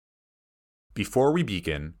Before we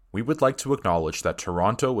begin, we would like to acknowledge that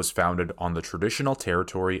Toronto was founded on the traditional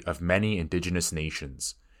territory of many Indigenous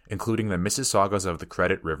nations, including the Mississaugas of the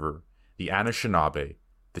Credit River, the Anishinaabe,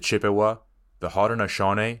 the Chippewa, the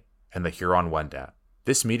Haudenosaunee, and the Huron-Wendat.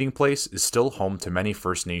 This meeting place is still home to many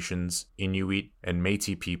First Nations, Inuit, and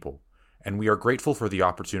Métis people, and we are grateful for the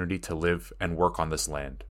opportunity to live and work on this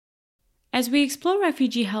land. As we explore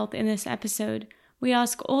refugee health in this episode, we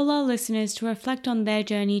ask all our listeners to reflect on their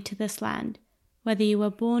journey to this land, whether you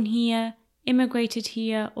were born here, immigrated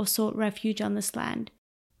here, or sought refuge on this land.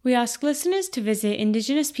 We ask listeners to visit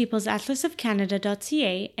Indigenous Peoples Atlas of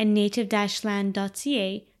Canada.ca and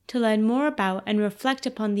native-land.ca to learn more about and reflect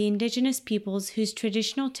upon the Indigenous peoples whose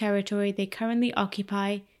traditional territory they currently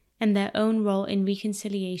occupy and their own role in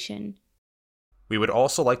reconciliation. We would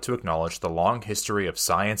also like to acknowledge the long history of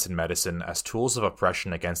science and medicine as tools of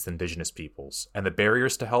oppression against Indigenous peoples, and the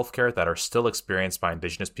barriers to healthcare that are still experienced by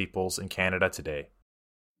Indigenous peoples in Canada today.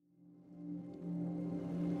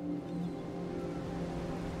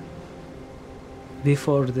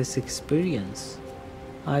 Before this experience,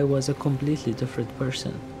 I was a completely different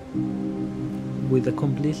person, with a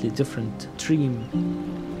completely different dream.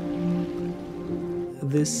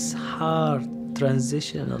 This hard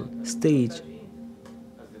transitional stage,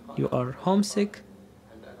 you are homesick,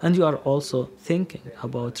 and you are also thinking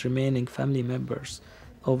about remaining family members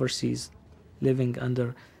overseas, living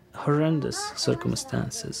under horrendous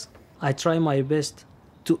circumstances. I try my best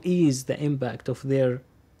to ease the impact of their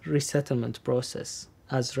resettlement process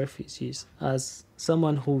as refugees, as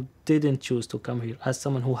someone who didn't choose to come here, as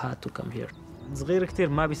someone who had to come here. صغير كتير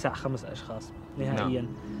ما بيسع 5 أشخاص نهائياً.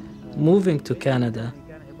 Moving to Canada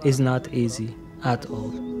is not easy at all.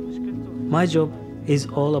 My job is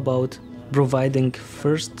all about providing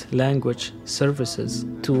first language services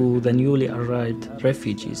to the newly arrived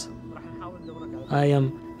refugees. I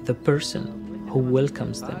am the person who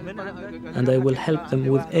welcomes them, and I will help them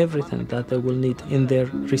with everything that they will need in their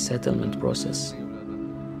resettlement process.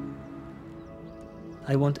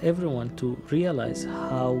 I want everyone to realize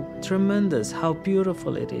how tremendous, how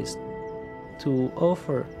beautiful it is to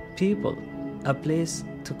offer people a place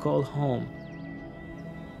to call home,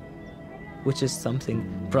 which is something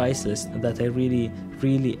priceless that I really,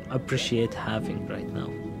 really appreciate having right now.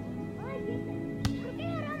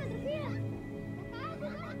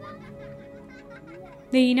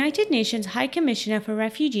 The United Nations High Commissioner for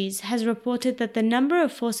Refugees has reported that the number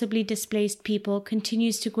of forcibly displaced people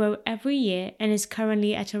continues to grow every year and is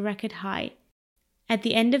currently at a record high. At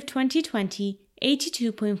the end of 2020,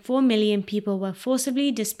 82.4 million people were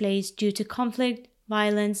forcibly displaced due to conflict,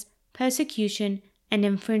 violence, persecution, and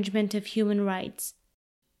infringement of human rights.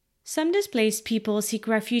 Some displaced people seek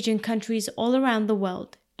refuge in countries all around the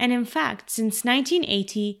world, and in fact, since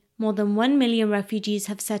 1980, more than 1 million refugees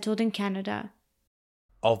have settled in Canada.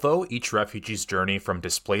 Although each refugee's journey from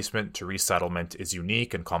displacement to resettlement is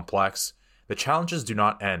unique and complex, the challenges do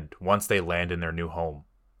not end once they land in their new home.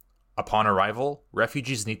 Upon arrival,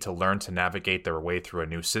 refugees need to learn to navigate their way through a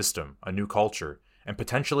new system, a new culture, and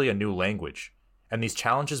potentially a new language. And these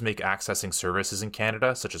challenges make accessing services in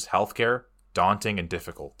Canada, such as healthcare, daunting and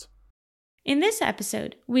difficult. In this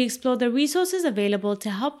episode, we explore the resources available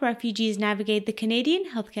to help refugees navigate the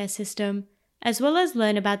Canadian healthcare system, as well as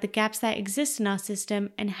learn about the gaps that exist in our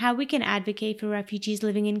system and how we can advocate for refugees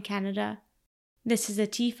living in Canada. This is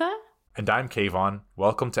Atifa. And I'm Kayvon.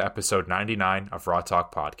 Welcome to episode 99 of Raw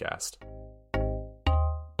Talk Podcast.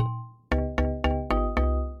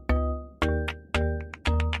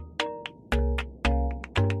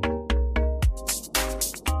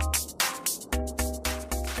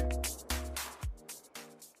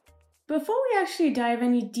 Before we actually dive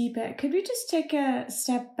any deeper, could we just take a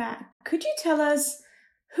step back? Could you tell us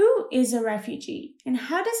who is a refugee and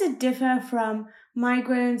how does it differ from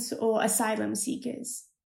migrants or asylum seekers?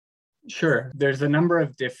 Sure. There's a number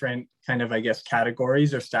of different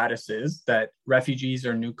categories or statuses that refugees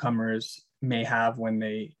or newcomers may have when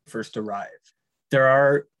they first arrive. There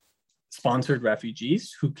are sponsored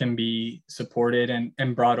refugees who can be supported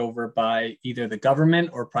and brought over by either the government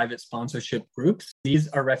or private sponsorship groups. These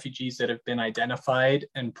are refugees that have been identified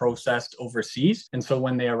and processed overseas. And so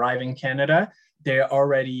when they arrive in Canada, they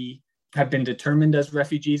already have been determined as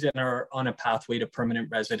refugees and are on a pathway to permanent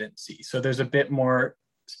residency. So there's a bit more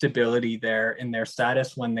stability there in their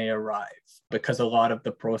status when they arrive, because a lot of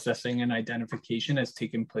the processing and identification has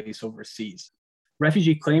taken place overseas.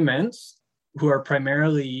 Refugee claimants, who are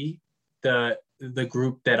primarily the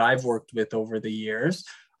group that I've worked with over the years,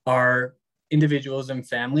 are individuals and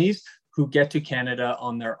families who get to Canada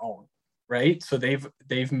on their own, right? So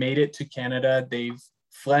they've made it to Canada, they've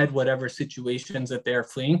fled whatever situations that they're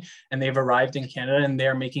fleeing, and they've arrived in Canada and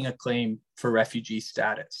they're making a claim for refugee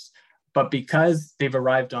status. But because they've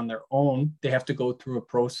arrived on their own, they have to go through a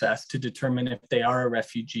process to determine if they are a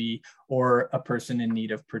refugee or a person in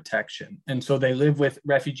need of protection. And so they live with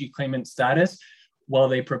refugee claimant status while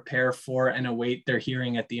they prepare for and await their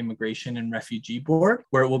hearing at the Immigration and Refugee Board,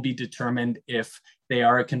 where it will be determined if they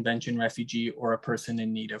are a convention refugee or a person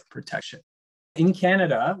in need of protection. In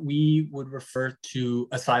Canada, we would refer to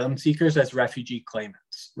asylum seekers as refugee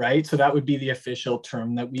claimants, right? So that would be the official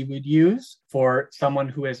term that we would use for someone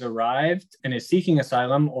who has arrived and is seeking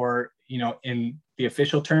asylum, or, in the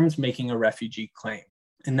official terms, making a refugee claim.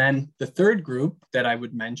 And then the third group that I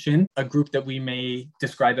would mention, a group that we may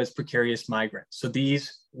describe as precarious migrants. So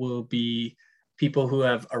these will be people who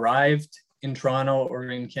have arrived in Toronto or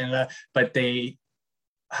in Canada, but they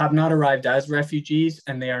have not arrived as refugees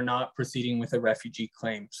and they are not proceeding with a refugee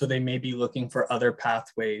claim. So they may be looking for other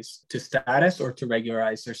pathways to status or to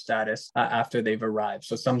regularize their status after they've arrived.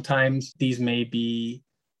 So sometimes these may be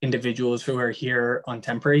individuals who are here on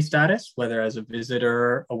temporary status, whether as a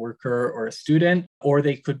visitor, a worker, or a student, or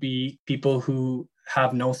they could be people who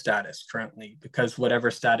have no status currently because whatever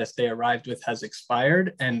status they arrived with has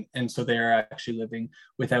expired, and so they are actually living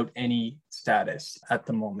without any status at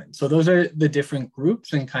the moment. So those are the different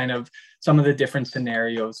groups and kind of some of the different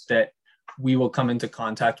scenarios that we will come into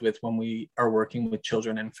contact with when we are working with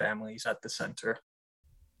children and families at the center.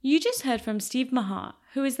 You just heard from Steve Mahar,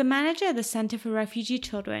 who is the manager at the Centre for Refugee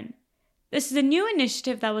Children. This is a new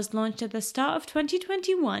initiative that was launched at the start of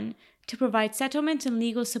 2021 to provide settlement and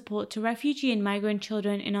legal support to refugee and migrant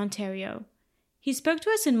children in Ontario. He spoke to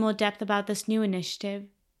us in more depth about this new initiative.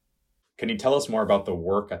 Can you tell us more about the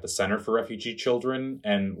work at the Centre for Refugee Children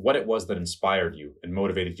and what it was that inspired you and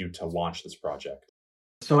motivated you to launch this project?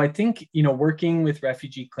 So I think, working with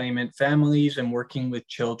refugee claimant families and working with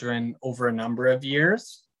children over a number of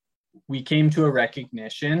years, we came to a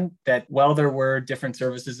recognition that while there were different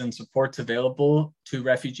services and supports available to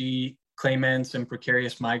refugee claimants and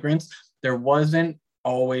precarious migrants, there wasn't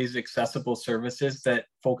always accessible services that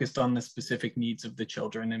focused on the specific needs of the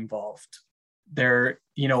children involved.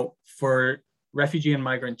 For refugee and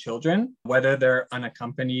migrant children, whether they're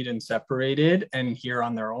unaccompanied and separated and here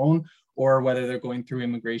on their own, or whether they're going through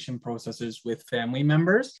immigration processes with family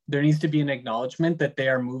members, there needs to be an acknowledgement that they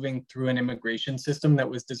are moving through an immigration system that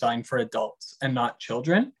was designed for adults and not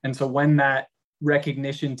children. And so when that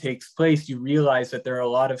recognition takes place, you realize that there are a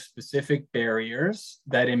lot of specific barriers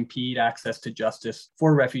that impede access to justice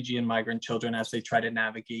for refugee and migrant children as they try to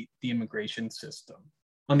navigate the immigration system.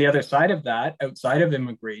 On the other side of that, outside of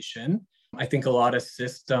immigration, I think a lot of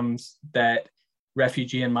systems that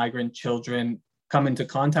refugee and migrant children come into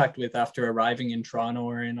contact with after arriving in Toronto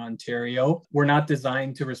or in Ontario were not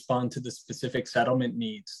designed to respond to the specific settlement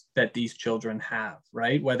needs that these children have,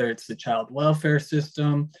 right? Whether it's the child welfare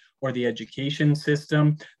system or the education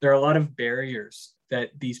system, there are a lot of barriers that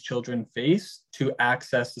these children face to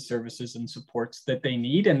access the services and supports that they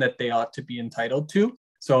need and that they ought to be entitled to.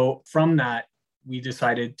 So from that, we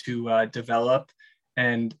decided to develop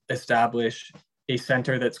and establish a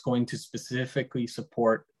center that's going to specifically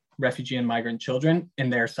support refugee and migrant children in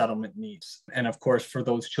their settlement needs. And of course, for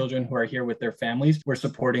those children who are here with their families, we're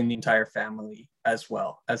supporting the entire family as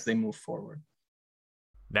well as they move forward.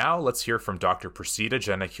 Now let's hear from Dr. Prasida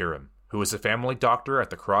Janakiran, who is a family doctor at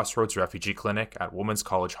the Crossroads Refugee Clinic at Women's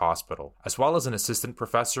College Hospital, as well as an assistant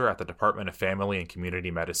professor at the Department of Family and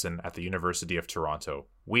Community Medicine at the University of Toronto.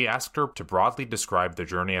 We asked her to broadly describe the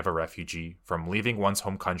journey of a refugee from leaving one's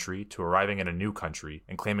home country to arriving in a new country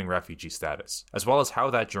and claiming refugee status, as well as how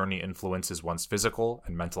that journey influences one's physical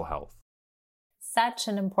and mental health. Such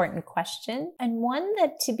an important question, and one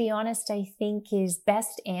that, to be honest, I think is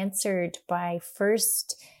best answered by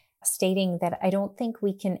first stating that I don't think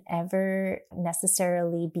we can ever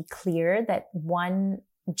necessarily be clear that one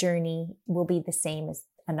journey will be the same as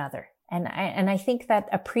another. And I think that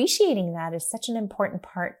appreciating that is such an important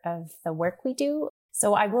part of the work we do.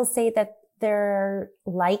 So I will say that there are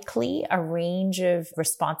likely a range of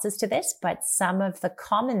responses to this, but some of the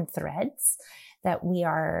common threads that we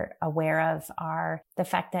are aware of are the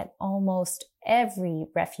fact that almost every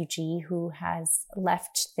refugee who has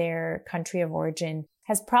left their country of origin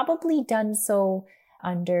has probably done so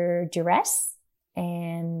under duress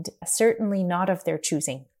and certainly not of their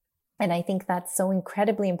choosing. And I think that's so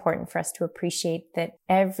incredibly important for us to appreciate that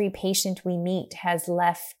every patient we meet has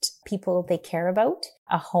left people they care about,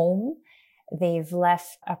 a home. They've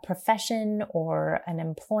left a profession or an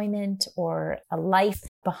employment or a life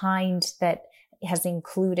behind that has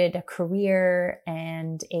included a career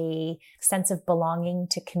and a sense of belonging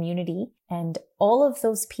to community. And all of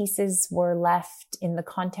those pieces were left in the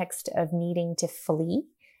context of needing to flee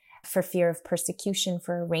for fear of persecution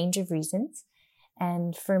for a range of reasons.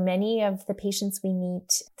 And for many of the patients we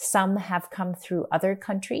meet, some have come through other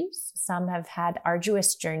countries. Some have had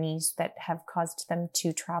arduous journeys that have caused them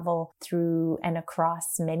to travel through and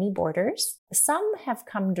across many borders. Some have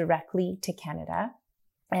come directly to Canada,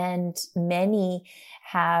 and many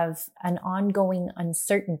have an ongoing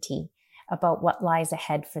uncertainty about what lies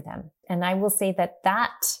ahead for them. And I will say that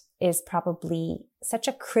that is probably such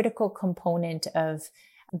a critical component of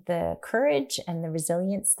the courage and the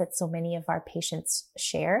resilience that so many of our patients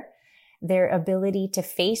share, their ability to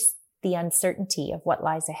face the uncertainty of what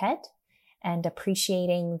lies ahead, and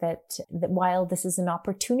appreciating that while this is an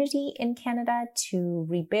opportunity in Canada to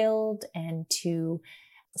rebuild and to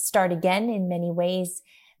start again in many ways,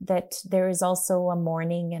 that there is also a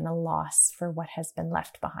mourning and a loss for what has been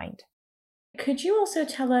left behind. Could you also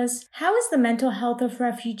tell us, how is the mental health of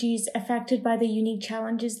refugees affected by the unique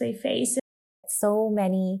challenges they face? So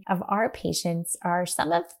many of our patients are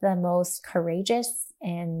some of the most courageous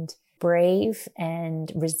and brave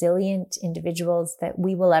and resilient individuals that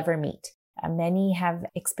we will ever meet. Many have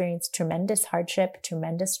experienced tremendous hardship,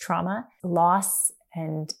 tremendous trauma, loss,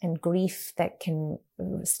 and grief that can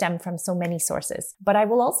stem from so many sources. But I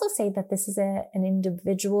will also say that this is an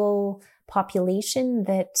individual population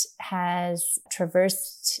that has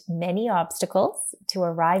traversed many obstacles to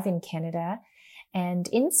arrive in Canada. And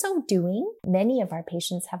in so doing, many of our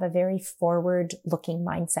patients have a very forward-looking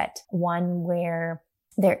mindset, one where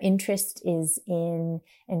their interest is in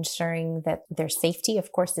ensuring that their safety,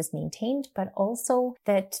 of course, is maintained, but also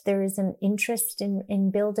that there is an interest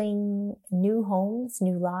in building new homes,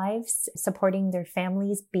 new lives, supporting their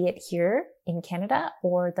families, be it here in Canada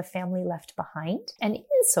or the family left behind. And in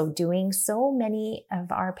so doing, so many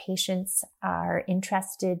of our patients are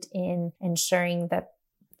interested in ensuring that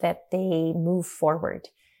they move forward.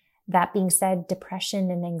 That being said, depression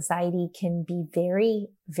and anxiety can be very,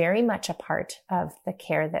 very much a part of the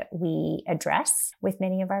care that we address with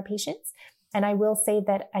many of our patients. And I will say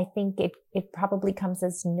that I think it probably comes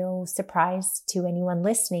as no surprise to anyone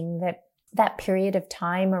listening that period of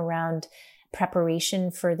time around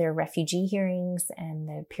preparation for their refugee hearings and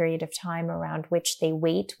the period of time around which they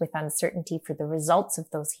wait with uncertainty for the results of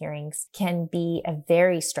those hearings can be a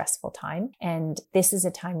very stressful time. And this is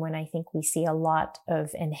a time when I think we see a lot of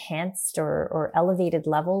enhanced or elevated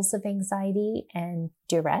levels of anxiety and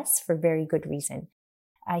duress for very good reason.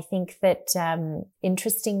 I think that,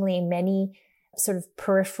 interestingly, many sort of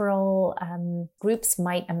peripheral groups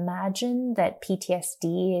might imagine that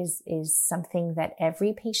PTSD is something that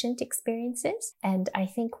every patient experiences. And I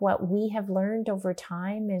think what we have learned over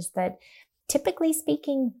time is that, typically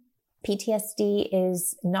speaking, PTSD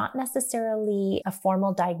is not necessarily a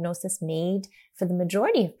formal diagnosis made for the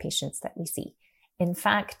majority of patients that we see. In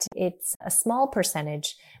fact, it's a small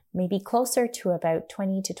percentage, maybe closer to about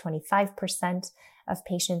 20 to 25% of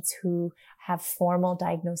patients who have formal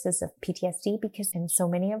diagnosis of PTSD, because in so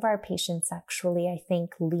many of our patients actually, I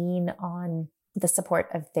think, lean on the support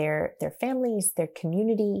of their families, their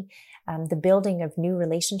community, the building of new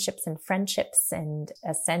relationships and friendships, and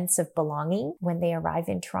a sense of belonging when they arrive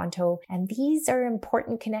in Toronto. And these are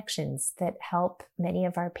important connections that help many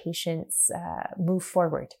of our patients move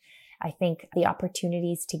forward. I think the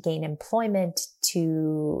opportunities to gain employment,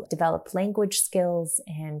 to develop language skills,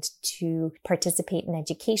 and to participate in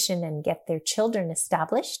education and get their children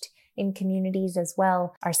established in communities as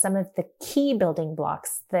well are some of the key building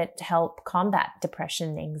blocks that help combat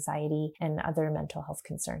depression, anxiety, and other mental health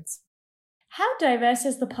concerns. How diverse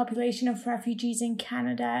is the population of refugees in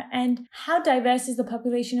Canada, and how diverse is the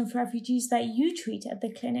population of refugees that you treat at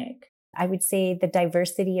the clinic? I would say the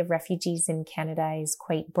diversity of refugees in Canada is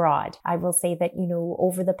quite broad. I will say that,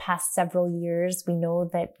 over the past several years, we know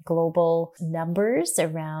that global numbers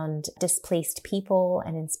around displaced people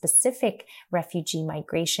and in specific refugee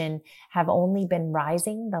migration have only been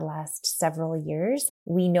rising the last several years.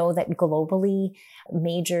 We know that globally,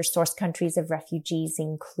 major source countries of refugees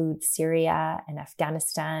include Syria and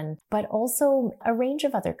Afghanistan, but also a range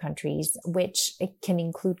of other countries, which it can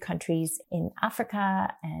include countries in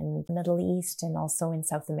Africa and the Middle East and also in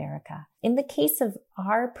South America. In the case of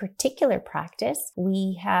our particular practice,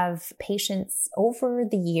 we have patients over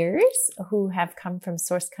the years who have come from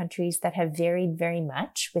source countries that have varied very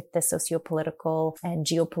much with the sociopolitical and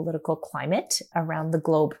geopolitical climate around the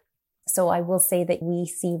globe. So I will say that we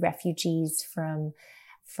see refugees from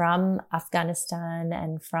from Afghanistan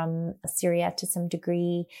and from Syria to some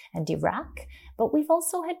degree and Iraq. But we've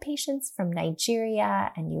also had patients from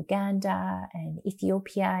Nigeria and Uganda and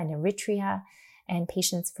Ethiopia and Eritrea, and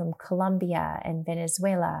patients from Colombia and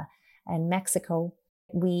Venezuela and Mexico.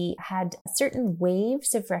 We had certain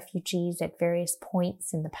waves of refugees at various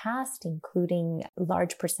points in the past, including a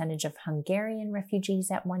large percentage of Hungarian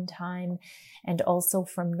refugees at one time, and also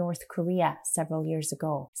from North Korea several years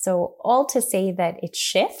ago. So all to say that it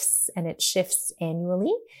shifts, and it shifts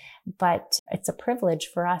annually, but it's a privilege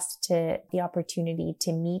for us to the opportunity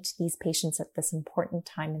to meet these patients at this important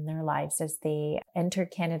time in their lives as they enter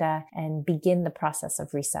Canada and begin the process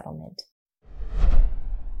of resettlement.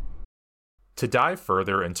 To dive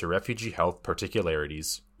further into refugee health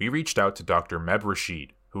particularities, we reached out to Dr. Meb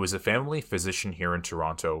Rashid, who is a family physician here in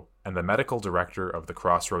Toronto and the medical director of the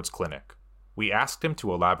Crossroads Clinic. We asked him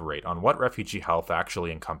to elaborate on what refugee health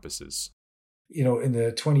actually encompasses. In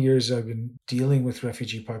the 20 years I've been dealing with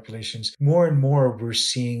refugee populations, more and more we're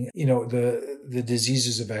seeing, the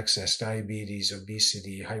diseases of excess, diabetes,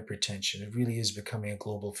 obesity, hypertension. It really is becoming a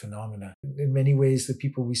global phenomenon. In many ways, the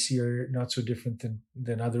people we see are not so different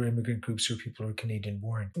than other immigrant groups or people who are Canadian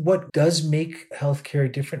born. What does make healthcare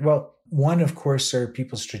different? Well, one, of course, are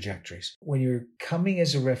people's trajectories. When you're coming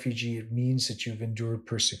as a refugee, it means that you've endured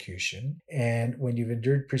persecution. And when you've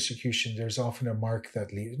endured persecution, there's often a mark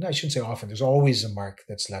that leaves. No, I shouldn't say often. There's always a mark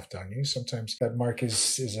that's left on you. Sometimes that mark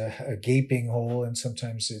is a gaping hole, and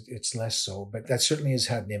sometimes it's less so. But that certainly has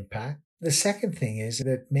had an impact. The second thing is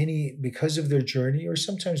that many, because of their journey or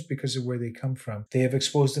sometimes because of where they come from, they have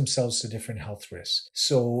exposed themselves to different health risks.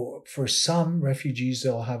 So for some refugees,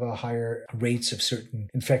 they'll have a higher rates of certain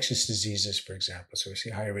infectious diseases, for example. So we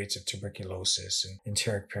see higher rates of tuberculosis and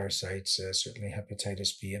enteric parasites, certainly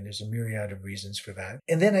hepatitis B, and there's a myriad of reasons for that.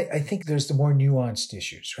 And then I think there's the more nuanced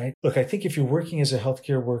issues, right? Look, I think if you're working as a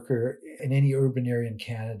healthcare worker in any urban area in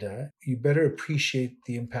Canada, you better appreciate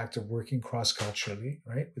the impact of working cross-culturally,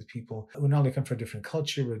 right, with people who not only come from a different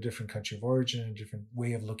culture, but a different country of origin, a different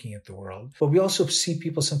way of looking at the world. But we also see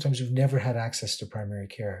people sometimes who've never had access to primary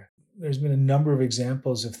care. There's been a number of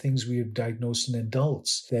examples of things we have diagnosed in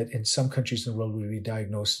adults that in some countries in the world would be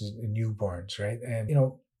diagnosed in newborns, right? And,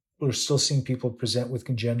 we're still seeing people present with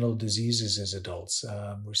congenital diseases as adults.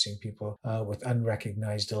 We're seeing people with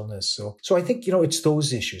unrecognized illness. So I think, it's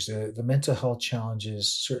those issues, the mental health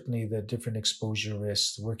challenges, certainly the different exposure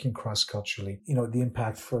risks, working cross-culturally, the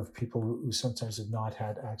impact for people who sometimes have not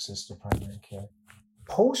had access to primary care.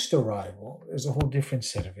 Post-arrival, there's a whole different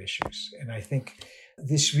set of issues. And I think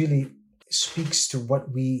this really speaks to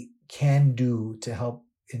what we can do to help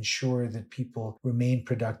ensure that people remain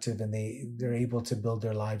productive and they're able to build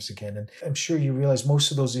their lives again. And I'm sure you realize most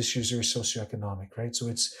of those issues are socioeconomic, right? So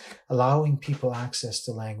it's allowing people access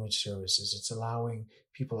to language services. It's allowing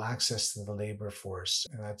people access to the labor force.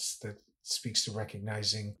 And that speaks to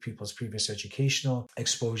recognizing people's previous educational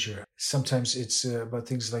exposure. Sometimes it's about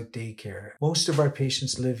things like daycare. Most of our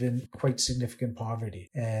patients live in quite significant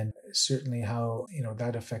poverty, and certainly how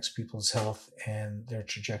that affects people's health and their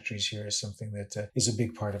trajectories here is something that is a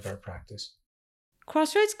big part of our practice.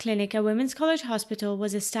 Crossroads Clinic at Women's College Hospital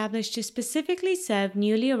was established to specifically serve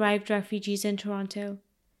newly arrived refugees in Toronto.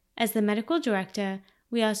 As the medical director,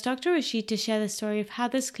 we asked Dr. Rashid to share the story of how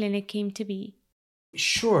this clinic came to be.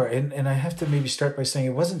 Sure. And I have to maybe start by saying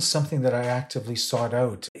it wasn't something that I actively sought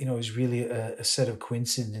out. It was really a set of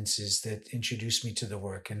coincidences that introduced me to the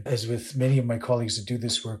work. And as with many of my colleagues that do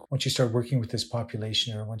this work, once you start working with this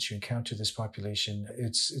population or once you encounter this population,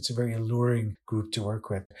 it's a very alluring group to work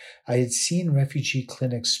with. I had seen refugee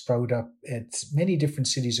clinics sprout up at many different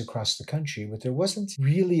cities across the country, but there wasn't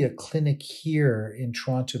really a clinic here in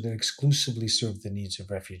Toronto that exclusively served the needs of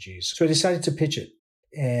refugees. So I decided to pitch it.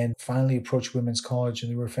 And finally approached Women's College,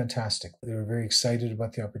 and they were fantastic. They were very excited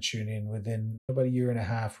about the opportunity, and within about a year and a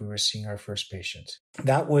half, we were seeing our first patient.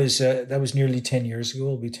 That was nearly 10 years ago.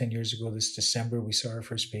 It'll be 10 years ago this December. We saw our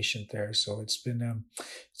first patient there, so it's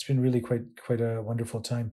been really quite a wonderful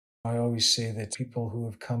time. I always say that people who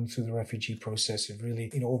have come through the refugee process have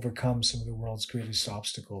really, overcome some of the world's greatest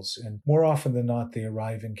obstacles. And more often than not, they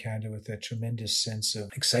arrive in Canada with a tremendous sense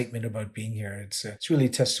of excitement about being here. It's really a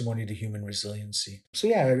testimony to human resiliency. So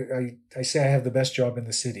yeah, I say I have the best job in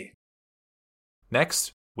the city.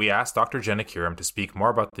 Next, we asked Dr. Jenna Kiram to speak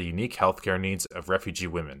more about the unique healthcare needs of refugee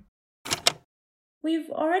women.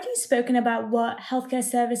 We've already spoken about what healthcare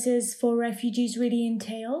services for refugees really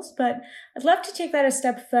entails, but I'd love to take that a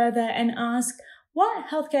step further and ask what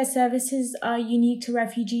healthcare services are unique to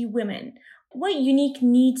refugee women? What unique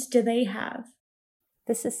needs do they have?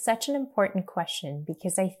 This is such an important question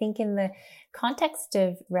because I think in the context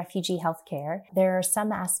of refugee healthcare, there are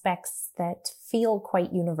some aspects that feel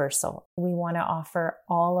quite universal. We want to offer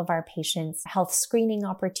all of our patients health screening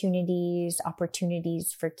opportunities,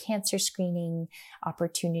 opportunities for cancer screening,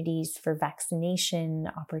 opportunities for vaccination,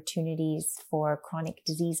 opportunities for chronic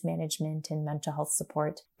disease management and mental health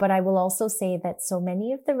support. But I will also say that so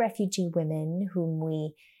many of the refugee women whom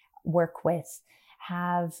we work with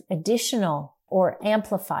have additional or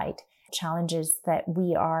amplified challenges that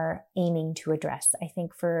we are aiming to address. I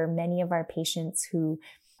think for many of our patients who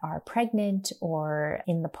are pregnant or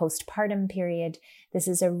in the postpartum period, this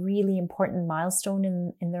is a really important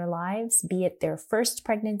milestone in their lives, be it their first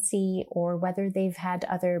pregnancy or whether they've had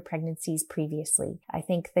other pregnancies previously. I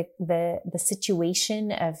think that the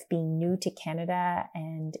situation of being new to Canada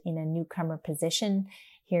and in a newcomer position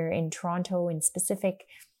here in Toronto in specific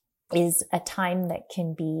is a time that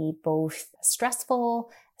can be both stressful,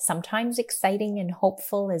 sometimes exciting and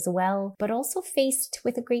hopeful as well, but also faced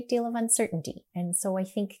with a great deal of uncertainty. And so I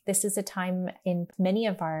think this is a time in many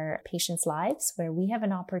of our patients' lives where we have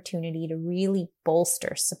an opportunity to really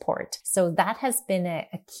bolster support. So that has been a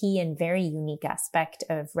key and very unique aspect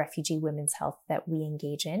of refugee women's health that we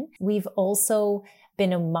engage in. We've also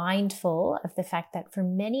been mindful of the fact that for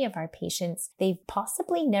many of our patients, they've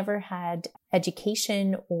possibly never had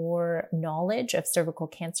education or knowledge of cervical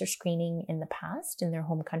cancer screening in the past in their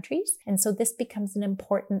home countries. And so this becomes an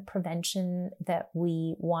important prevention that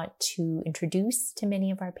we want to introduce to many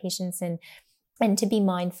of our patients and to be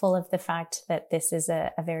mindful of the fact that this is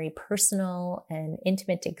a very personal and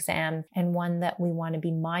intimate exam and one that we want to be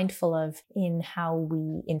mindful of in how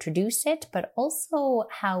we introduce it, but also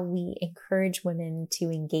how we encourage women to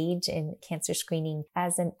engage in cancer screening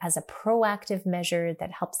as a proactive measure that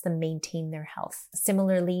helps them maintain their health.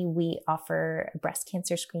 Similarly, we offer breast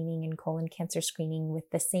cancer screening and colon cancer screening with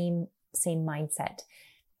the same mindset.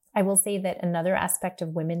 I will say that another aspect of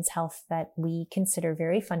women's health that we consider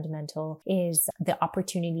very fundamental is the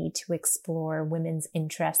opportunity to explore women's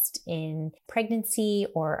interest in pregnancy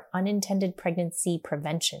or unintended pregnancy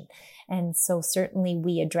prevention. And so certainly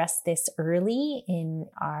we address this early in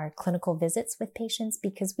our clinical visits with patients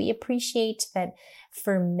because we appreciate that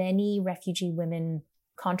for many refugee women,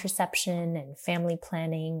 contraception and family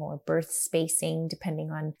planning or birth spacing,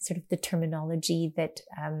 depending on sort of the terminology that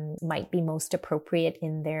might be most appropriate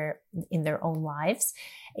in their own lives,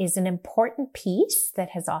 is an important piece that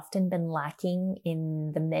has often been lacking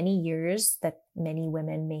in the many years that many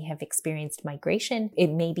women may have experienced migration.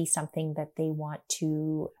 It may be something that they want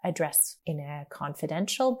to address in a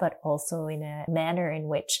confidential, but also in a manner in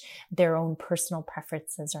which their own personal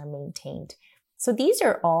preferences are maintained. So these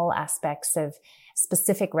are all aspects of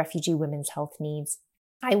specific refugee women's health needs.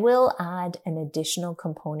 I will add an additional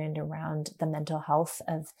component around the mental health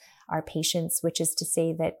of our patients, which is to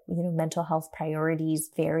say that, mental health priorities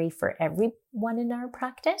vary for everyone in our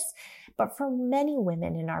practice. But for many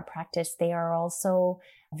women in our practice, they are also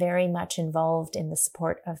very much involved in the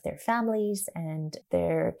support of their families and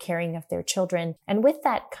their caring of their children. And with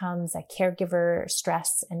that comes a caregiver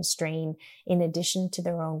stress and strain in addition to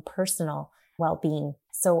their own personal well-being.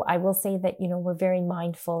 So I will say that, we're very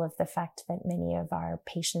mindful of the fact that many of our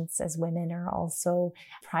patients as women are also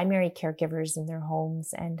primary caregivers in their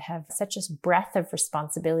homes and have such a breadth of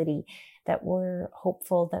responsibility that we're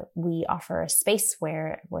hopeful that we offer a space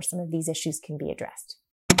where some of these issues can be addressed.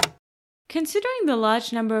 Considering the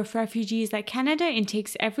large number of refugees that Canada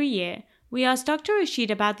intakes every year, we asked Dr.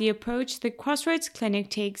 Rashid about the approach the Crossroads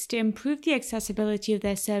Clinic takes to improve the accessibility of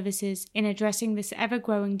their services in addressing this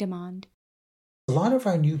ever-growing demand. A lot of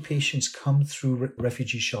our new patients come through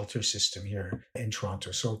refugee shelter system here in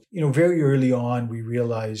Toronto. So, very early on, we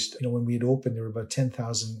realized, when we had opened, there were about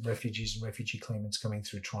 10,000 refugees and refugee claimants coming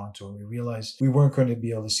through Toronto. And we realized we weren't going to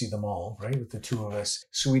be able to see them all, right, with the two of us.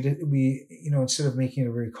 So instead of making it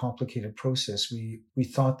a very complicated process, we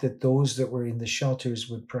thought that those that were in the shelters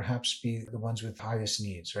would perhaps be the ones with highest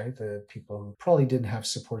needs, right? The people who probably didn't have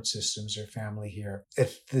support systems or family here.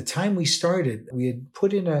 At the time we started, we had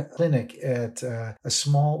put in a clinic at a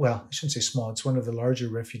small, I shouldn't say small, it's one of the larger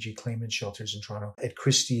refugee claimant shelters in Toronto at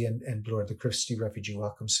Christie and Bloor, the Christie Refugee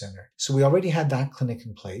Welcome Center. So we already had that clinic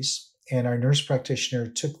in place. And our nurse practitioner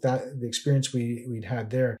took the experience we'd had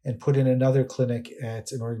there and put in another clinic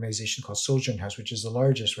at an organization called Sojourn House, which is the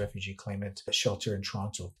largest refugee claimant shelter in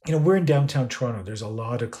Toronto. We're in downtown Toronto. There's a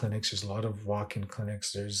lot of clinics. There's a lot of walk-in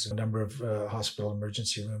clinics. There's a number of hospital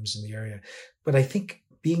emergency rooms in the area. But I think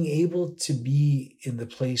being able to be in the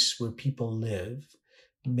place where people live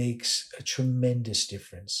makes a tremendous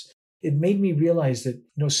difference. it made me realize that,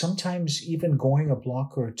 sometimes even going a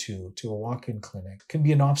block or two to a walk-in clinic can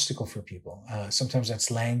be an obstacle for people. Sometimes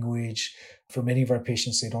that's language. For many of our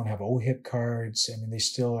patients, they don't have OHIP cards. I mean, they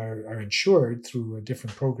still are insured through a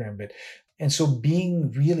different program, and so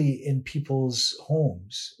being really in people's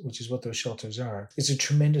homes, which is what those shelters are, is a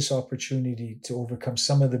tremendous opportunity to overcome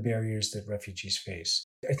some of the barriers that refugees face.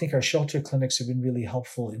 I think our shelter clinics have been really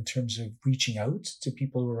helpful in terms of reaching out to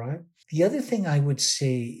people who arrive. The other thing I would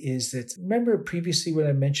say is that, remember previously when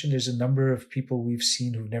I mentioned there's a number of people we've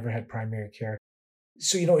seen who've never had primary care.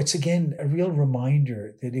 So, it's again a real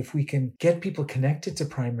reminder that if we can get people connected to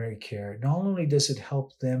primary care, not only does it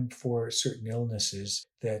help them for certain illnesses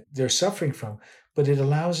that they're suffering from, but it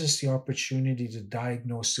allows us the opportunity to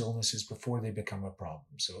diagnose illnesses before they become a problem.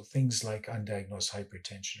 So things like undiagnosed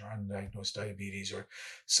hypertension or undiagnosed diabetes or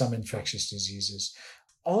some infectious diseases.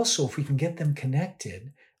 Also, if we can get them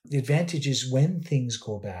connected, the advantage is when things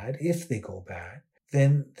go bad, if they go bad,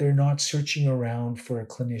 then they're not searching around for a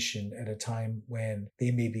clinician at a time when they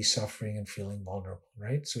may be suffering and feeling vulnerable,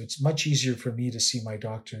 right? So it's much easier for me to see my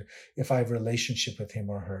doctor if I have a relationship with him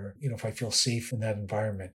or her, if I feel safe in that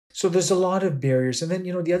environment. So there's a lot of barriers. And then,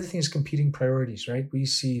 the other thing is competing priorities, right? We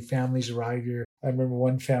see families arrive here. I remember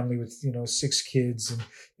one family with, 6 kids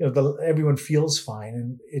and, everyone feels fine.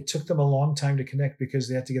 And it took them a long time to connect because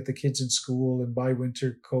they had to get the kids in school and buy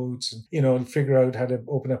winter coats and, figure out how to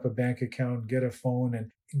open up a bank account, get a phone,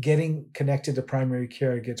 and getting connected to primary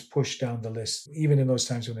care gets pushed down the list, even in those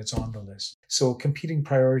times when it's on the list. So competing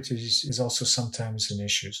priorities is also sometimes an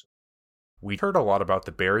issue. We heard a lot about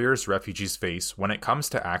the barriers refugees face when it comes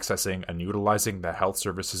to accessing and utilizing the health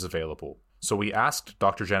services available. So we asked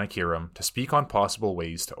Dr. Janakiram to speak on possible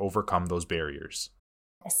ways to overcome those barriers.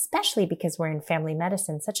 Especially because we're in family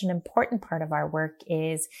medicine, such an important part of our work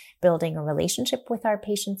is building a relationship with our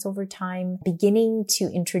patients over time, beginning to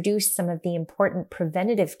introduce some of the important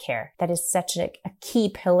preventative care that is such a key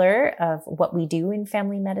pillar of what we do in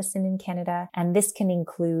family medicine in Canada. And this can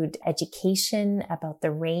include education about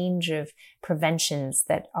the range of preventions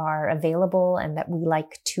that are available and that we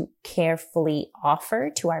like to carefully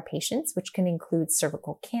offer to our patients, which can include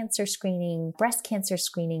cervical cancer screening, breast cancer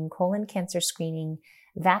screening, colon cancer screening,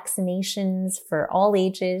 vaccinations for all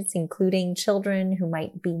ages, including children who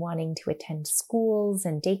might be wanting to attend schools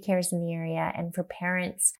and daycares in the area, and for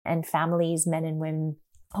parents and families, men and women,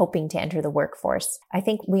 hoping to enter the workforce. I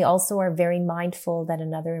think we also are very mindful that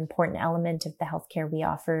another important element of the healthcare we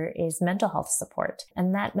offer is mental health support.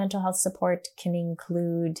 And that mental health support can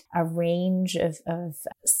include a range of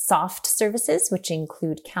soft services, which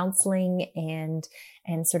include counseling and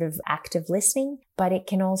sort of active listening, but it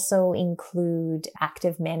can also include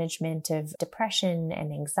active management of depression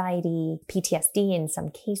and anxiety, PTSD in some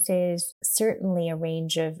cases, certainly a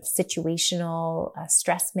range of situational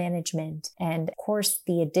stress management, and of course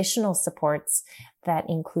the additional supports that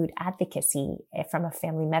include advocacy from a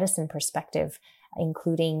family medicine perspective,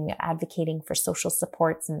 including advocating for social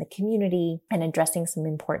supports in the community and addressing some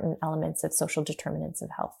important elements of social determinants of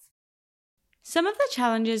health. Some of the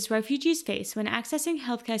challenges refugees face when accessing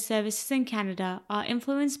healthcare services in Canada are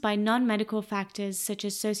influenced by non-medical factors such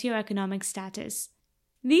as socioeconomic status.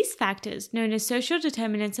 These factors, known as social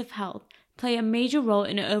determinants of health, play a major role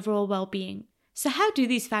in overall well-being. So how do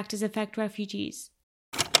these factors affect refugees?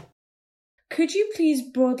 Could you please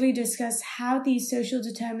broadly discuss how these social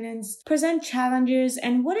determinants present challenges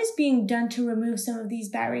and what is being done to remove some of these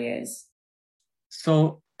barriers?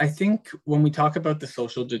 So I think when we talk about the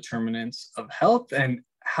social determinants of health and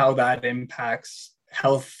how that impacts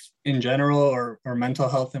health in general or mental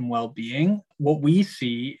health and well-being, what we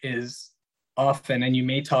see is often, and you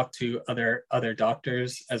may talk to other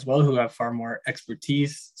doctors as well who have far more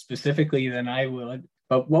expertise specifically than I would,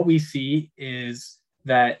 but what we see is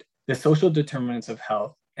that the social determinants of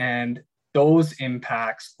health and those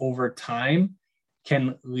impacts over time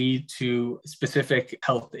can lead to specific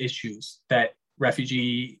health issues that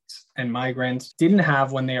refugees and migrants didn't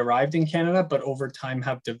have when they arrived in Canada, but over time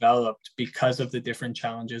have developed because of the different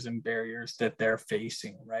challenges and barriers that they're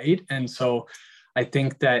facing, right? And so I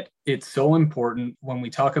think that it's so important when we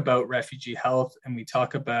talk about refugee health and we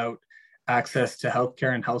talk about access to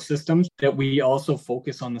healthcare and health systems, that we also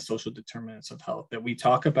focus on the social determinants of health, that we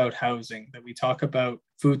talk about housing, that we talk about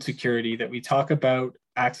food security, that we talk about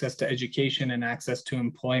access to education and access to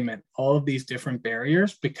employment, all of these different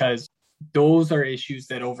barriers, because those are issues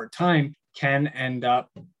that over time can end up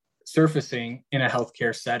surfacing in a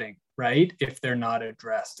healthcare setting, right? If they're not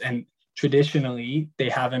addressed. And traditionally, they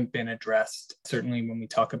haven't been addressed, certainly when we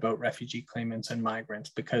talk about refugee claimants and migrants,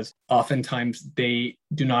 because oftentimes they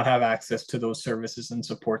do not have access to those services and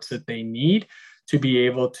supports that they need to be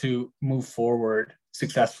able to move forward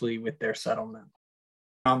successfully with their settlement.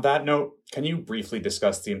 On that note, can you briefly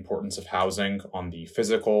discuss the importance of housing on the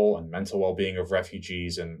physical and mental well-being of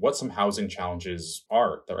refugees and what some housing challenges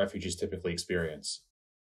are that refugees typically experience?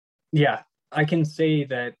 Yeah, I can say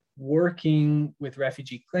that working with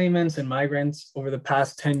refugee claimants and migrants over the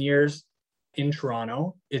past 10 years in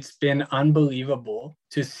Toronto, it's been unbelievable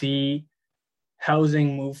to see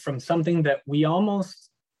housing move from something that we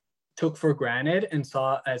almost took for granted and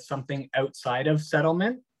saw as something outside of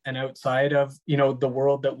settlement and outside of, the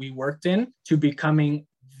world that we worked in, to becoming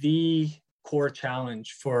the core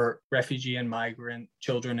challenge for refugee and migrant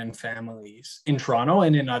children and families in Toronto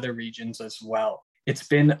and in other regions as well. It's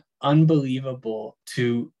been unbelievable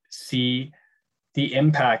to see the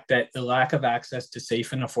impact that the lack of access to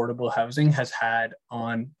safe and affordable housing has had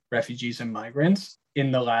on refugees and migrants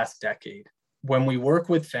in the last decade. When we work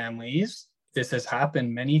with families, this has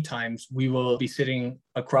happened many times. We will be sitting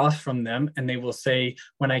across from them and they will say,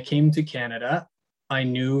 when I came to Canada, I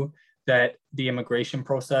knew that the immigration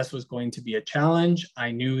process was going to be a challenge.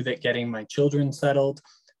 I knew that getting my children settled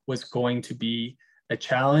was going to be a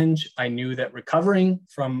challenge. I knew that recovering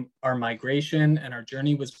from our migration and our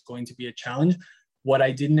journey was going to be a challenge. What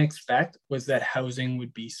I didn't expect was that housing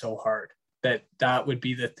would be so hard, that would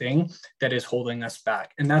be the thing that is holding us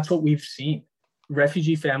back. And that's what we've seen.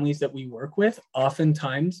 Refugee families that we work with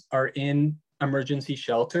oftentimes are in emergency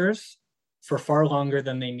shelters for far longer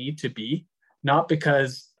than they need to be, not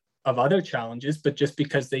because of other challenges, but just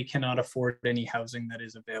because they cannot afford any housing that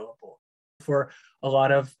is available. For a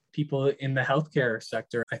lot of people in the healthcare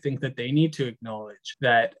sector, I think that they need to acknowledge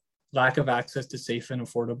that lack of access to safe and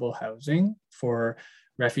affordable housing for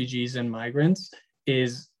refugees and migrants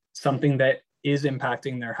is something that is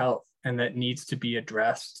impacting their health and that needs to be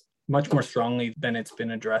addressed much more strongly than it's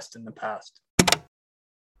been addressed in the past.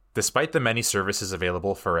 Despite the many services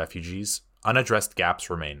available for refugees, unaddressed gaps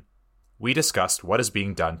remain. We discussed what is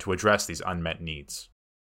being done to address these unmet needs.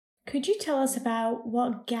 Could you tell us about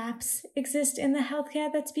what gaps exist in the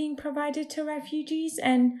healthcare that's being provided to refugees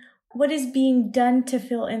and what is being done to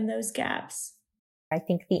fill in those gaps? I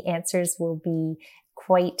think the answers will be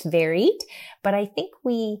quite varied, but I think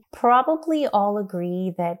we probably all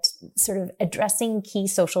agree that sort of addressing key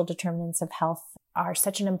social determinants of health are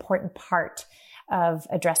such an important part of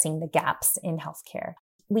addressing the gaps in healthcare.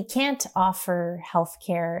 We can't offer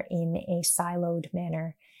healthcare in a siloed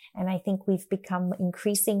manner. And I think we've become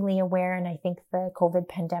increasingly aware, and I think the COVID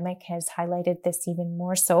pandemic has highlighted this even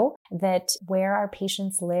more so, that where our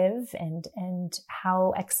patients live and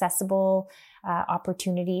how accessible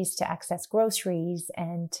opportunities to access groceries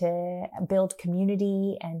and to build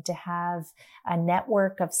community and to have a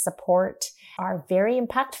network of support are very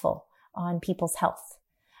impactful on people's health.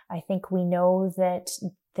 I think we know that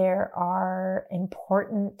there are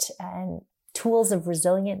important tools of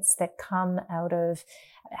resilience that come out of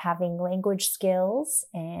having language skills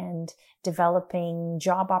and developing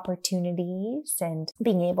job opportunities and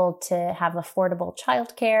being able to have affordable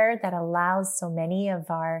childcare that allows so many of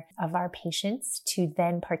our patients to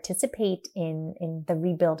then participate in the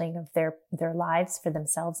rebuilding of their lives for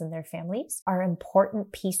themselves and their families are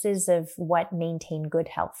important pieces of what maintain good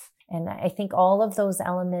health. And I think all of those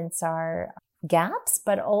elements are gaps,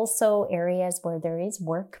 but also areas where there is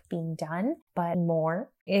work being done, but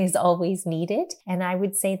more is always needed. And I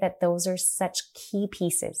would say that those are such key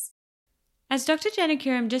pieces. As Dr.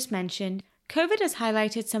 Janakiram just mentioned, COVID has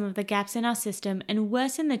highlighted some of the gaps in our system and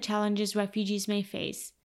worsened the challenges refugees may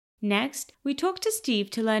face. Next, we talked to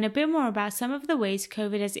Steve to learn a bit more about some of the ways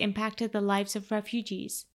COVID has impacted the lives of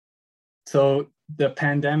refugees. So the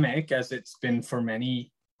pandemic, as it's been for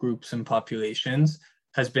many groups and populations,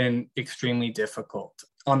 has been extremely difficult.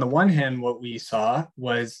 On the one hand, what we saw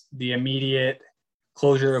was the immediate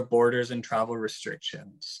closure of borders and travel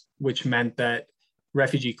restrictions, which meant that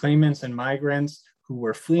refugee claimants and migrants who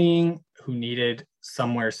were fleeing, who needed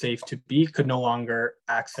somewhere safe to be, could no longer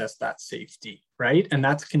access that safety, right? And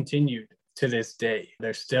that's continued to this day.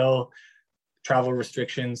 There's still travel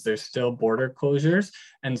restrictions, there's still border closures.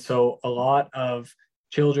 And so a lot of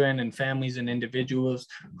children and families and individuals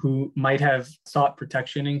who might have sought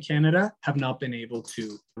protection in Canada have not been able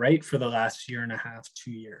to, right, for the last year and a half,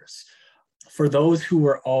 2 years. For those who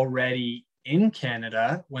were already in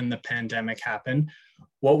Canada when the pandemic happened,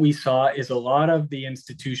 what we saw is a lot of the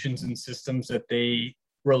institutions and systems that they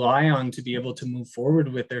rely on to be able to move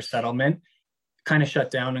forward with their settlement kind of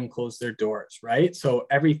shut down and closed their doors, right? So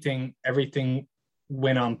everything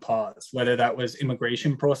went on pause, whether that was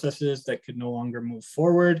immigration processes that could no longer move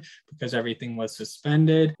forward because everything was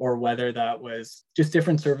suspended, or whether that was just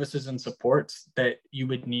different services and supports that you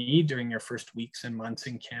would need during your first weeks and months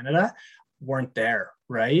in Canada weren't there,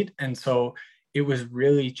 right? And so it was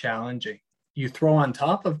really challenging. You throw on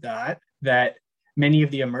top of that many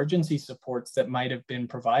of the emergency supports that might have been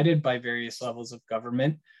provided by various levels of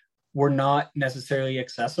government were not necessarily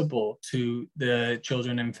accessible to the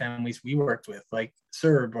children and families we worked with, like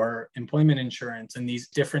CERB or employment insurance and these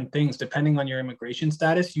different things. Depending on your immigration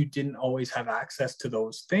status, you didn't always have access to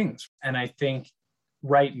those things. And I think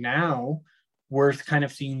right now, we're kind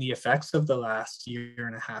of seeing the effects of the last year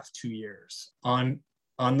and a half, 2 years on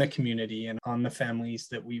the community and on the families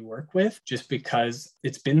that we work with, just because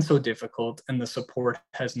it's been so difficult and the support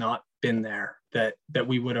has not been there that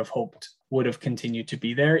we would have hoped would have continued to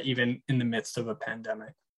be there, even in the midst of a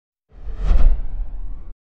pandemic.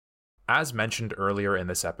 As mentioned earlier in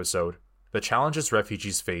this episode, the challenges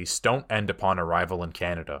refugees face don't end upon arrival in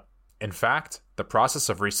Canada. In fact, the process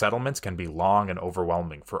of resettlement can be long and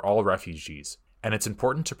overwhelming for all refugees, and it's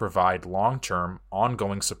important to provide long-term,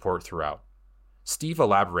 ongoing support throughout. Steve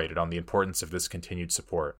elaborated on the importance of this continued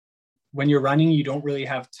support. When you're running, you don't really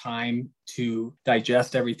have time to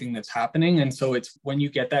digest everything that's happening. And so it's when you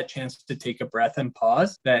get that chance to take a breath and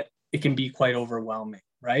pause that it can be quite overwhelming,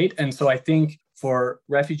 right? And so I think for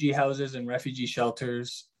refugee houses and refugee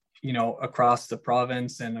shelters, across the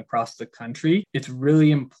province and across the country, it's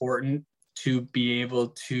really important to be able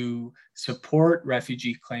to support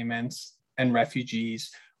refugee claimants and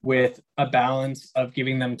refugees with a balance of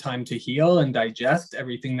giving them time to heal and digest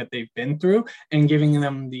everything that they've been through and giving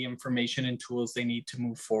them the information and tools they need to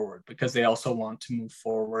move forward, because they also want to move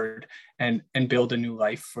forward and build a new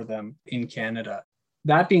life for them in Canada.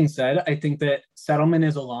 That being said, I think that settlement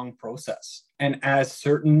is a long process. And as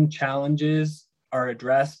certain challenges are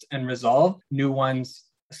addressed and resolved, new ones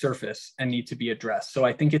surface and need to be addressed. So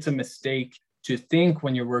I think it's a mistake to think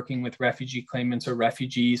when you're working with refugee claimants or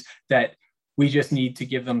refugees that we just need to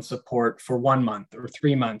give them support for 1 month or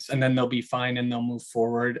 3 months, and then they'll be fine and they'll move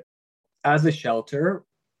forward. As a shelter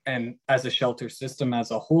and as a shelter system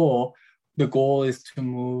as a whole, the goal is to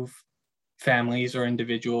move families or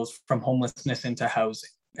individuals from homelessness into housing.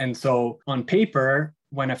 And so on paper,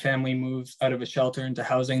 when a family moves out of a shelter into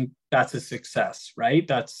housing, that's a success, right?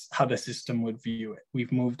 That's how the system would view it.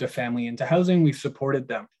 We've moved a family into housing, we've supported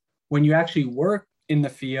them. When you actually work in the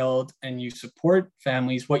field and you support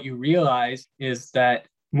families, what you realize is that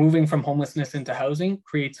moving from homelessness into housing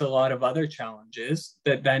creates a lot of other challenges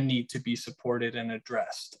that then need to be supported and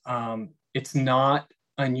addressed. It's not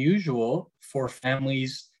unusual for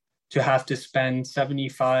families to have to spend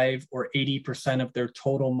 75 or 80% of their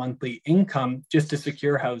total monthly income just to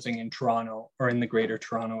secure housing in Toronto or in the Greater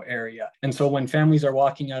Toronto area. And so when families are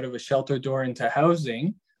walking out of a shelter door into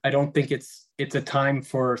housing, I don't think it's a time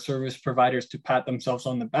for service providers to pat themselves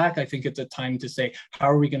on the back. I think it's a time to say, how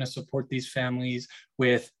are we going to support these families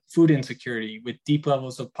with food insecurity, with deep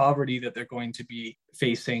levels of poverty that they're going to be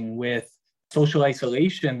facing, with social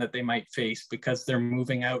isolation that they might face because they're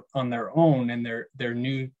moving out on their own and they're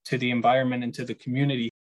new to the environment and to the community.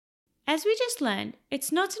 As we just learned,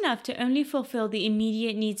 it's not enough to only fulfill the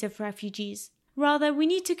immediate needs of refugees. Rather, we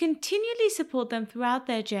need to continually support them throughout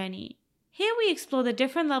their journey. Here we explore the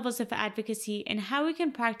different levels of advocacy and how we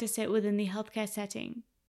can practice it within the healthcare setting.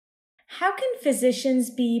 How can physicians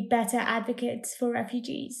be better advocates for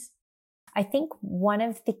refugees? I think one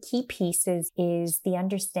of the key pieces is the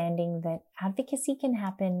understanding that advocacy can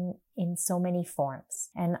happen in so many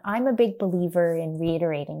forms. And I'm a big believer in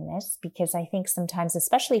reiterating this because I think sometimes,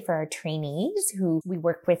 especially for our trainees who we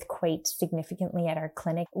work with quite significantly at our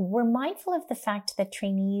clinic, we're mindful of the fact that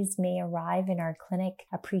trainees may arrive in our clinic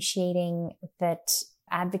appreciating that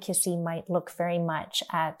advocacy might look very much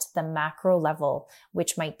at the macro level,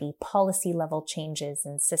 which might be policy level changes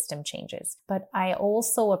and system changes. But I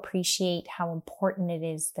also appreciate how important it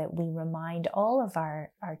is that we remind all of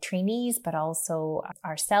our trainees, but also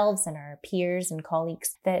ourselves and our peers and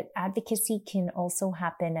colleagues, that advocacy can also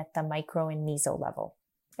happen at the micro and meso level.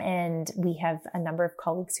 And we have a number of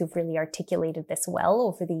colleagues who've really articulated this well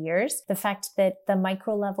over the years. The fact that the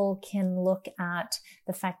micro level can look at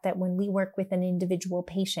the fact that when we work with an individual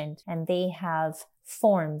patient and they have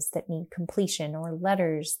forms that need completion, or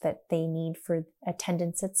letters that they need for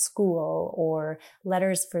attendance at school, or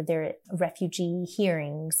letters for their refugee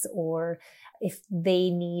hearings, or if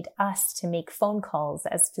they need us to make phone calls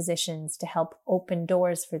as physicians to help open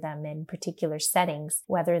doors for them in particular settings,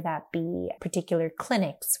 whether that be particular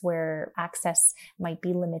clinics where access might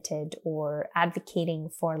be limited, or advocating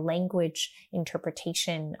for language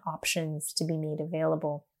interpretation options to be made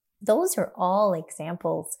available. Those are all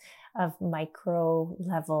examples of micro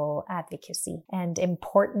level advocacy and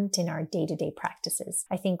important in our day-to-day practices.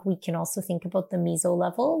 I think we can also think about the meso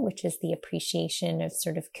level, which is the appreciation of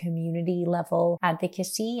sort of community level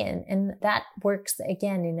advocacy. And that works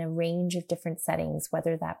again in a range of different settings,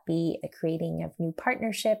 whether that be the creating of new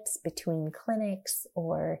partnerships between clinics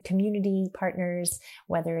or community partners,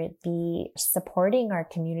 whether it be supporting our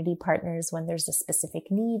community partners when there's a specific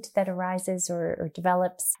need that arises or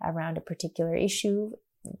develops around a particular issue.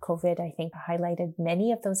 COVID, I think, highlighted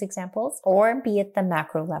many of those examples, or be it the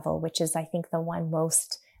macro level, which is, I think, the one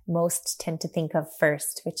most tend to think of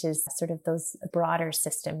first, which is sort of those broader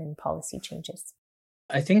system and policy changes.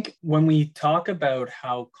 I think when we talk about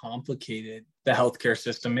how complicated the healthcare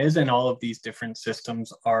system is and all of these different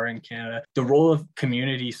systems are in Canada, the role of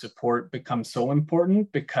community support becomes so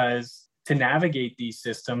important, because to navigate these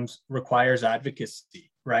systems requires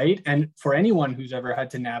advocacy, right? And for anyone who's ever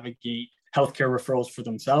had to navigate healthcare referrals for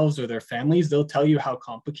themselves or their families, they'll tell you how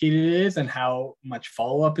complicated it is and how much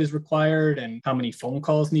follow-up is required and how many phone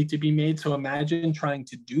calls need to be made. So imagine trying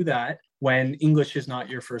to do that when English is not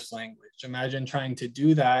your first language. Imagine trying to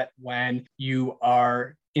do that when you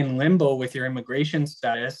are in limbo with your immigration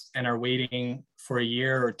status and are waiting for a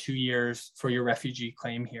year or 2 years for your refugee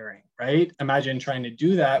claim hearing, right? Imagine trying to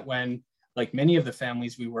do that when, like many of the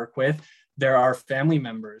families we work with, there are family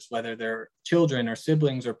members, whether they're children or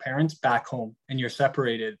siblings or parents, back home, and you're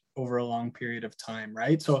separated over a long period of time,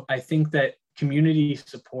 right? So I think that community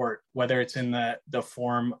support, whether it's in the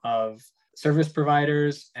form of service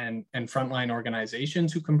providers and frontline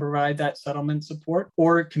organizations who can provide that settlement support,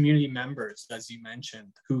 or community members, as you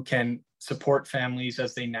mentioned, who can support families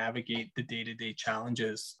as they navigate the day-to-day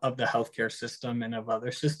challenges of the healthcare system and of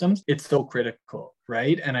other systems, it's so critical,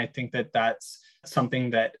 right? And I think that that's something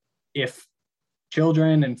that if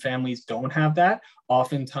children and families don't have that,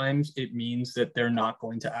 oftentimes it means that they're not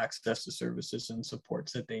going to access the services and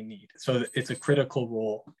supports that they need. So it's a critical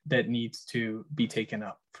role that needs to be taken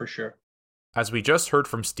up for sure. As we just heard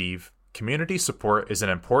from Steve, community support is an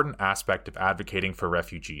important aspect of advocating for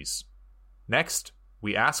refugees. Next,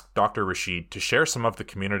 we asked Dr. Rashid to share some of the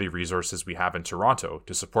community resources we have in Toronto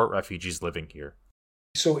to support refugees living here.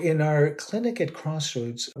 So in our clinic at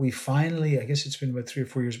Crossroads, we finally, I guess it's been about 3 or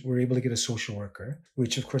 4 years, we were able to get a social worker,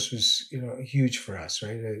 which of course was, huge for us,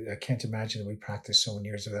 right? I can't imagine that we practiced so many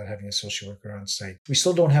years without having a social worker on site. We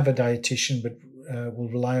still don't have a dietitian, but we'll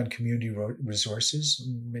rely on community resources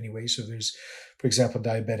in many ways. So there's, for example,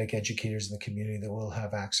 diabetic educators in the community that we'll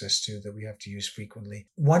have access to that we have to use frequently.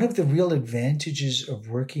 One of the real advantages of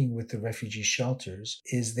working with the refugee shelters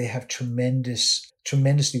is they have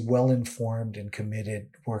tremendously well-informed and committed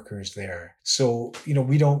workers there. So,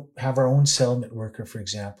 we don't have our own settlement worker, for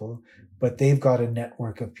example, but they've got a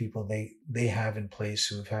network of people they have in place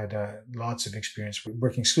who've had lots of experience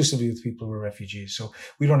working exclusively with people who are refugees. So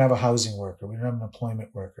we don't have a housing worker. We don't have an employment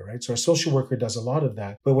worker, right? So our social worker does a lot of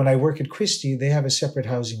that. But when I work at Christie, they have a separate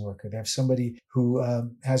housing worker. They have somebody who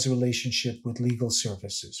has a relationship with legal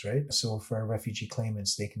services, right? So for our refugee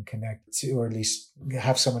claimants, they can connect to, or at least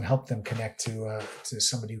have someone help them connect to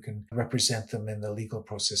somebody who can represent them in the legal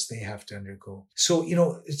process they have to undergo. So,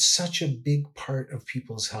 it's such a big part of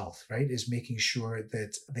people's health, right? Is making sure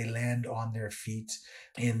that they land on their feet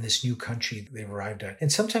in this new country they've arrived at.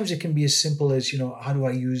 And sometimes it can be as simple as, how do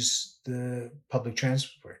I use the public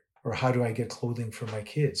transport? Or how do I get clothing for my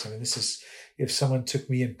kids? I mean, this is, if someone took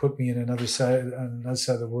me and put me in another side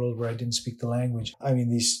of the world where I didn't speak the language, I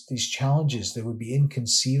mean, these challenges that would be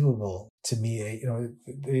inconceivable to me,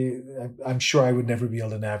 I'm sure I would never be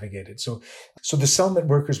able to navigate it. So the settlement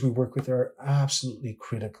workers we work with are absolutely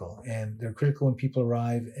critical, and they're critical when people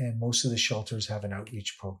arrive, and most of the shelters have an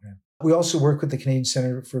outreach program. We also work with the Canadian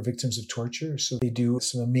Centre for Victims of Torture. So they do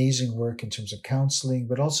some amazing work in terms of counseling,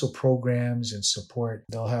 but also programs and support.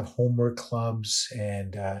 They'll have homework clubs,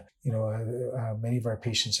 and many of our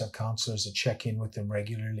patients have counselors that check in with them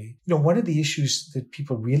regularly. One of the issues that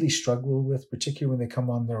people really struggle with, particularly when they come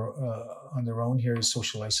on their own here, is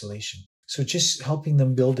social isolation. So just helping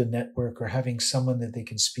them build a network or having someone that they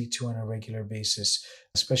can speak to on a regular basis,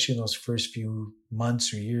 especially in those first few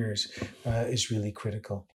months or years, is really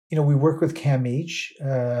critical. We work with CAMH.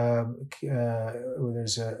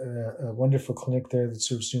 There's a wonderful clinic there that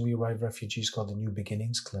serves newly arrived refugees called the New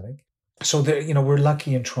Beginnings Clinic. So there, we're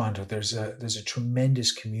lucky in Toronto. There's a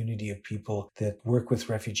tremendous community of people that work with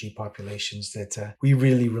refugee populations that we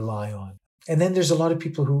really rely on. And then there's a lot of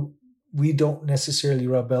people who we don't necessarily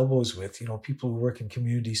rub elbows with, people who work in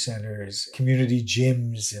community centers, community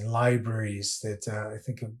gyms and libraries that I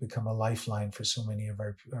think have become a lifeline for so many of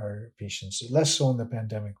our patients. Less so in the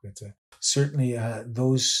pandemic, but certainly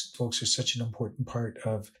those folks are such an important part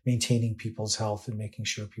of maintaining people's health and making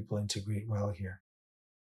sure people integrate well here.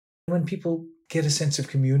 When people get a sense of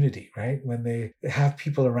community, right? When they have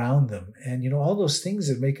people around them and, all those things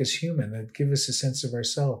that make us human, that give us a sense of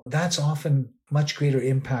ourselves, that's often much greater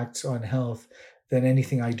impact on health than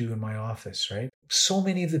anything I do in my office, right? So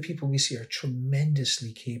many of the people we see are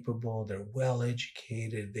tremendously capable. They're well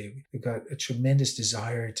educated. They've got a tremendous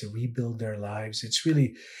desire to rebuild their lives. It's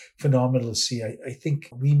really phenomenal to see. I think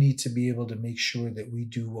we need to be able to make sure that we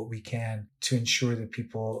do what we can to ensure that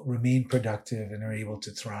people remain productive and are able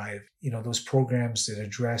to thrive. Those programs that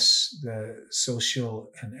address the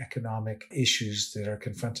social and economic issues that are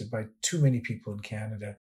confronted by too many people in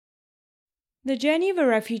Canada. The journey of a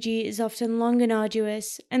refugee is often long and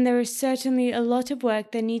arduous, and there is certainly a lot of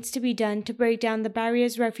work that needs to be done to break down the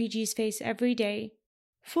barriers refugees face every day.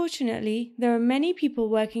 Fortunately, there are many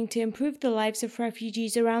people working to improve the lives of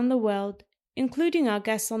refugees around the world, including our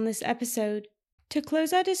guests on this episode. To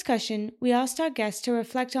close our discussion, we asked our guests to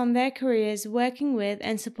reflect on their careers working with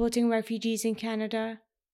and supporting refugees in Canada.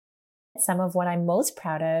 Some of what I'm most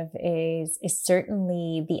proud of is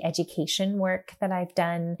certainly the education work that I've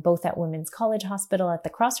done, both at Women's College Hospital, at the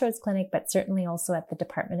Crossroads Clinic, but certainly also at the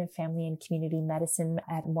Department of Family and Community Medicine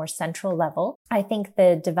at a more central level. I think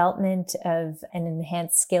the development of an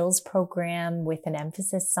enhanced skills program with an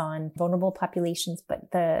emphasis on vulnerable populations,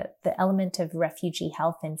 but the element of refugee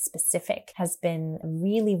health in specific has been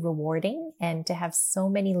really rewarding. And to have so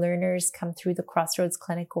many learners come through the Crossroads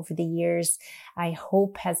Clinic over the years, I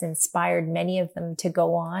hope has inspired many of them to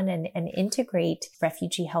go on and integrate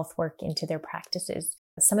refugee health work into their practices.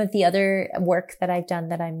 Some of the other work that I've done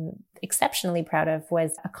that I'm exceptionally proud of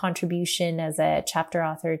was a contribution as a chapter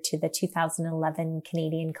author to the 2011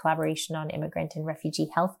 Canadian Collaboration on Immigrant and Refugee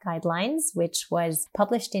Health Guidelines, which was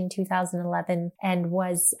published in 2011 and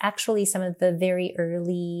was actually some of the very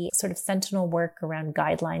early sort of sentinel work around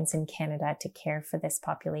guidelines in Canada to care for this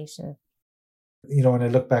population. When I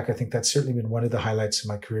look back, I think that's certainly been one of the highlights of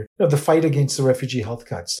my career. The fight against the refugee health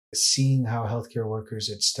cuts, seeing how healthcare workers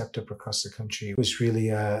had stepped up across the country was really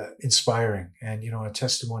inspiring and, a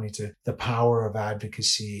testimony to the power of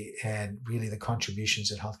advocacy and really the contributions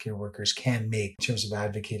that healthcare workers can make in terms of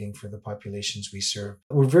advocating for the populations we serve.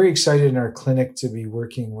 We're very excited in our clinic to be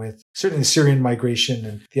working with certainly the Syrian migration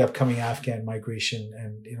and the upcoming Afghan migration.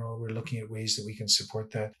 And, we're looking at ways that we can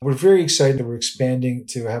support that. We're very excited that we're expanding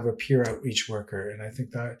to have a peer outreach worker. And I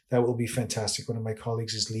think that will be fantastic. One of my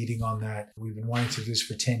colleagues is leading on that. We've been wanting to do this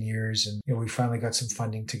for 10 years and, we finally got some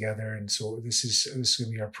funding together. And so this is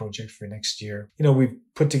going to be our project for next year. We've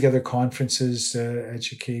put together conferences to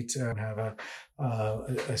educate and have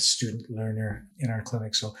a student learner in our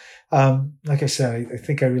clinic. So, like I said, I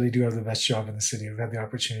think I really do have the best job in the city. I've had the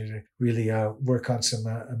opportunity to really work on some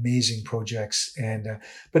amazing projects. And,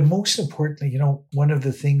 but most importantly, one of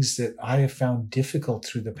the things that I have found difficult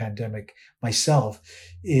through the pandemic myself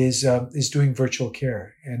is doing virtual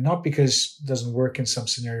care. And not because it doesn't work in some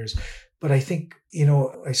scenarios, but I think,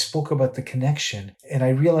 I spoke about the connection and I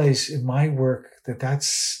realize in my work that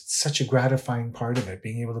that's such a gratifying part of it,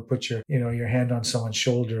 being able to put your hand on someone's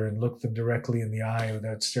shoulder and look them directly in the eye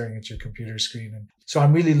without staring at your computer screen. And so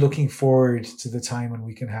I'm really looking forward to the time when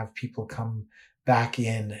we can have people come back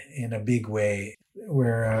in a big way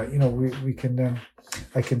where, we can,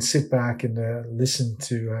 I can sit back and listen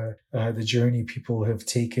to the journey people have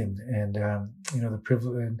taken and, the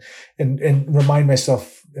privilege and remind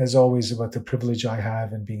myself, as always, about the privilege I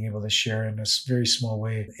have and being able to share in a very small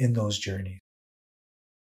way in those journeys.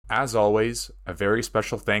 As always, a very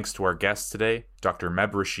special thanks to our guests today, Dr.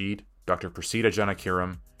 Meb Rashid, Dr. Prasida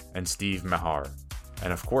Janakiram, and Steve Mehar.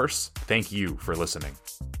 And of course, thank you for listening.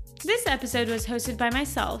 This episode was hosted by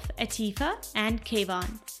myself, Atifa, and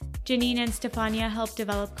Kayvon. Janine and Stefania helped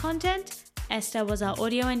develop content, Esther was our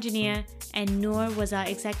audio engineer, and Noor was our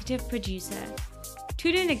executive producer.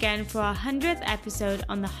 Tune in again for our 100th episode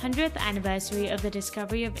on the 100th anniversary of the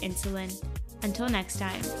discovery of insulin. Until next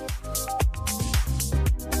time.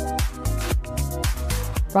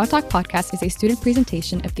 Raw Talk Podcast is a student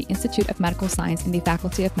presentation of the Institute of Medical Science in the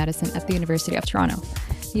Faculty of Medicine at the University of Toronto.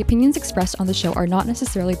 The opinions expressed on the show are not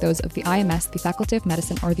necessarily those of the IMS, the Faculty of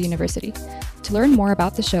Medicine, or the university. To learn more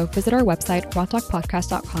about the show, visit our website,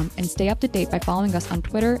 rawtalkpodcast.com, and stay up to date by following us on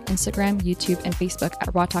Twitter, Instagram, YouTube, and Facebook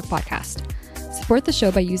at Raw Talk Podcast. Support the show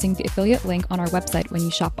by using the affiliate link on our website when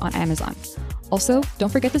you shop on Amazon. Also,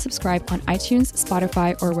 don't forget to subscribe on iTunes,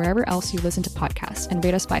 Spotify, or wherever else you listen to podcasts, and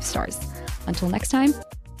rate us 5 stars. Until next time,